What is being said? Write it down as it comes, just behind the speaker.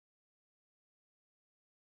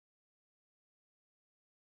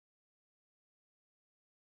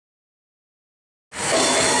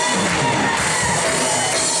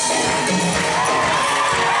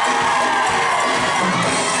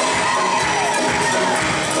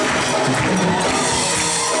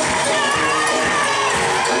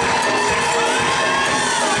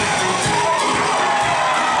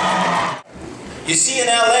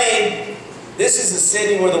This is a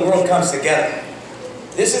city where the world comes together.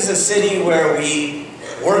 This is a city where we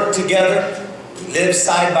work together, we live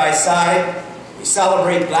side by side, we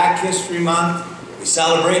celebrate Black History Month, we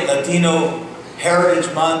celebrate Latino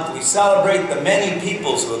Heritage Month, we celebrate the many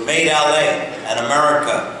peoples who have made LA and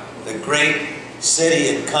America the great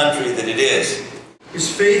city and country that it is. His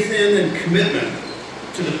faith in and commitment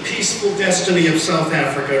to the peaceful destiny of South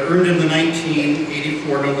Africa earned him the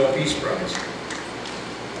 1984 Nobel Peace Prize.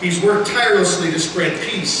 He's worked tirelessly to spread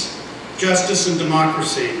peace, justice, and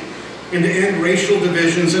democracy, and to end racial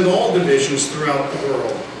divisions and all divisions throughout the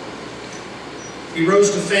world. He rose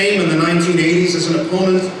to fame in the 1980s as an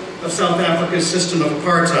opponent of South Africa's system of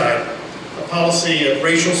apartheid, a policy of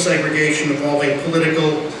racial segregation involving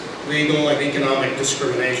political, legal, and economic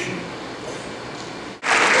discrimination.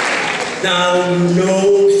 Now you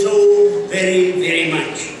know so very, very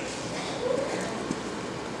much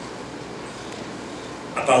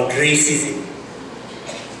about racism,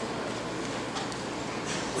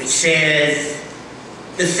 which says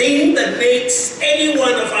the thing that makes any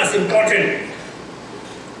one of us important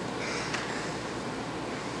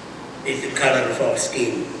is the color of our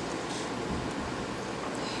skin.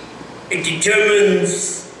 It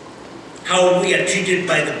determines how we are treated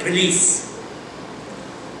by the police,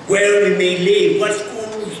 where we may live, what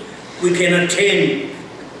schools we can attend,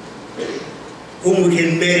 whom we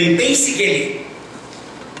can marry. Basically,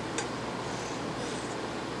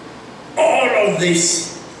 all of this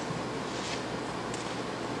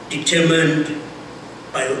determined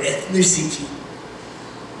by your ethnicity.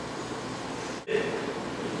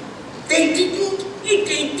 It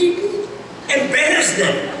didn't embarrass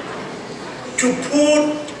them to put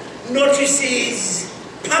notices,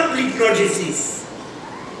 public notices,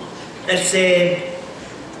 that said,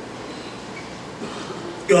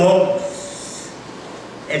 dogs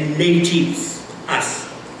and natives, us.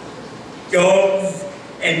 Dogs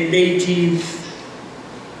and natives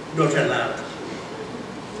not allowed.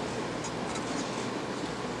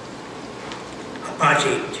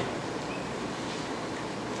 Apartheid.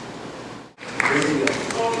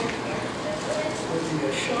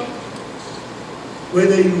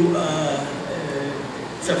 Whether you are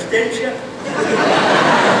substantial,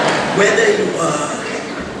 whether you are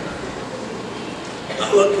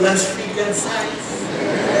hourglass figure size,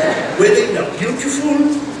 whether you are beautiful,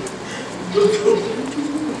 not so beautiful,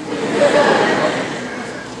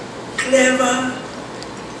 clever,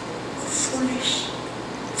 foolish,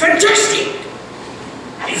 fantastic.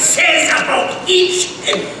 It says about each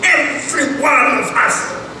and every one of us,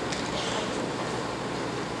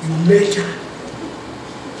 you matter.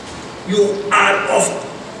 You are of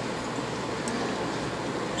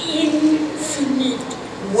infinite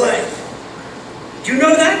worth. Do you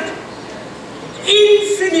know that?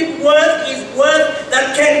 Infinite worth is worth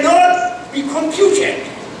that cannot be computed,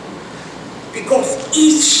 because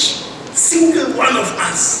each single one of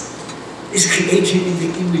us is created in the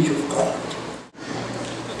image of God.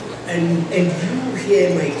 And you here,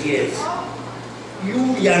 my dears,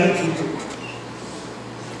 you young people,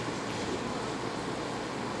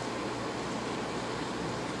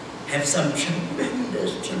 have some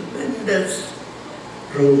tremendous, tremendous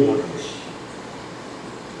role models.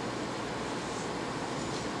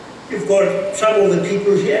 You've got some of the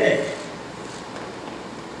people here.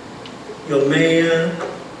 Your mayor,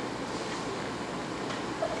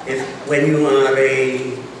 when you are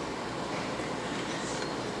a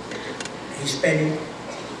Hispanic,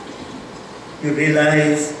 you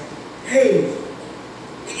realize, hey,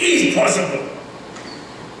 it is possible.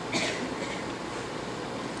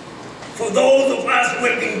 For those of us who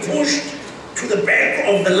have been pushed to the back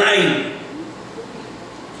of the line,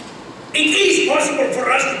 it is possible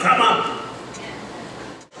for us to come up.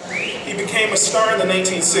 He became a star in the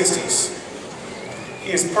 1960s.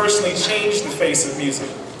 He has personally changed the face of music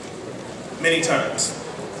many times.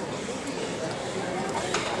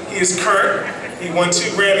 He is current. He won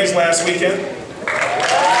 2 Grammys last weekend. To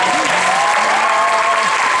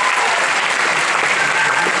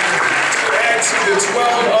add to the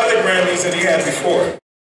 12 other Grammys that he had before.